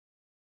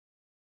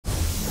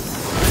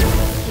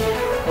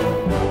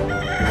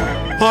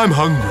I'm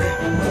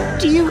hungry.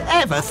 Do you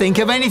ever think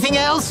of anything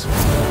else?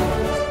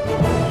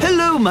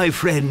 Hello, my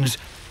friends.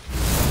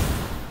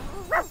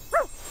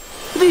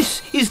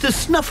 This is the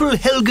Snuffle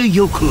Helga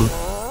Jökull.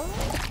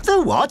 The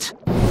what?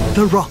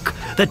 The rock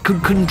that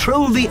could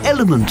control the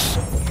elements.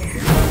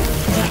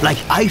 Like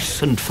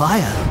ice and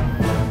fire.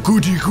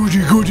 Goody,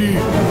 goody, goody.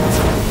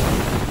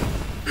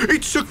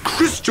 It's a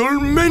crystal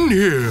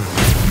menhir.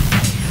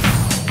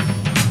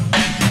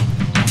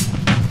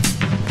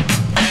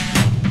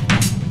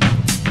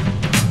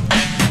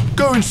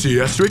 Go and see,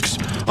 Astérix.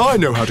 I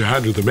know how to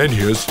handle the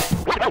menhirs.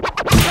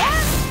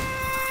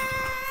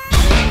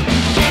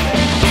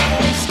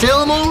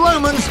 Still more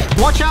Romans.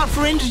 Watch out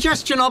for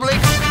indigestion,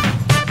 Obélix.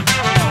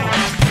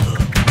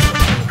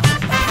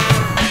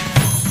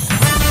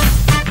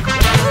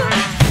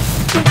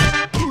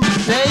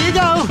 There you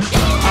go.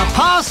 A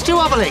pass to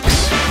Obélix.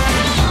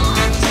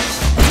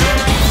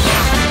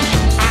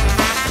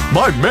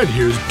 My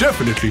menhir is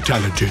definitely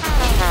talented.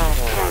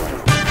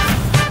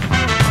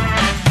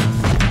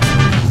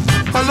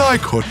 I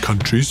like hot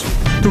countries.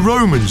 The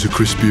Romans are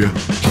crispier.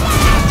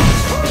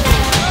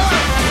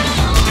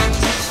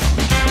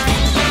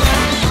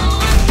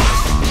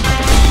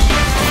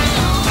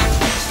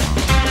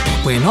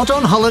 We're not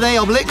on holiday,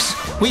 Obélix.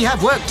 We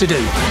have work to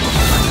do.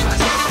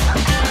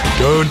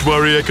 Don't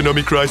worry,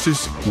 economic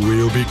crisis.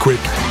 We'll be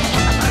quick.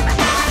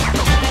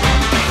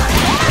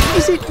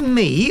 Is it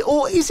me,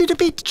 or is it a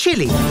bit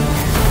chilly?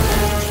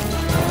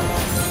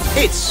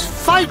 It's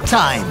fight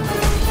time!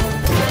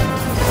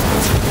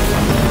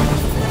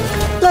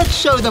 Let's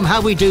show them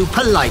how we do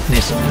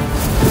politeness.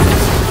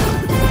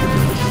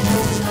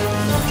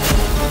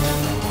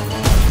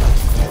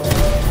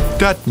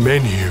 That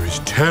menhir is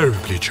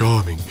terribly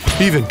charming.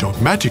 Even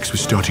dogmatics was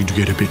starting to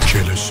get a bit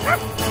jealous.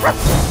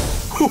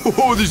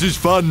 Oh, this is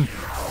fun.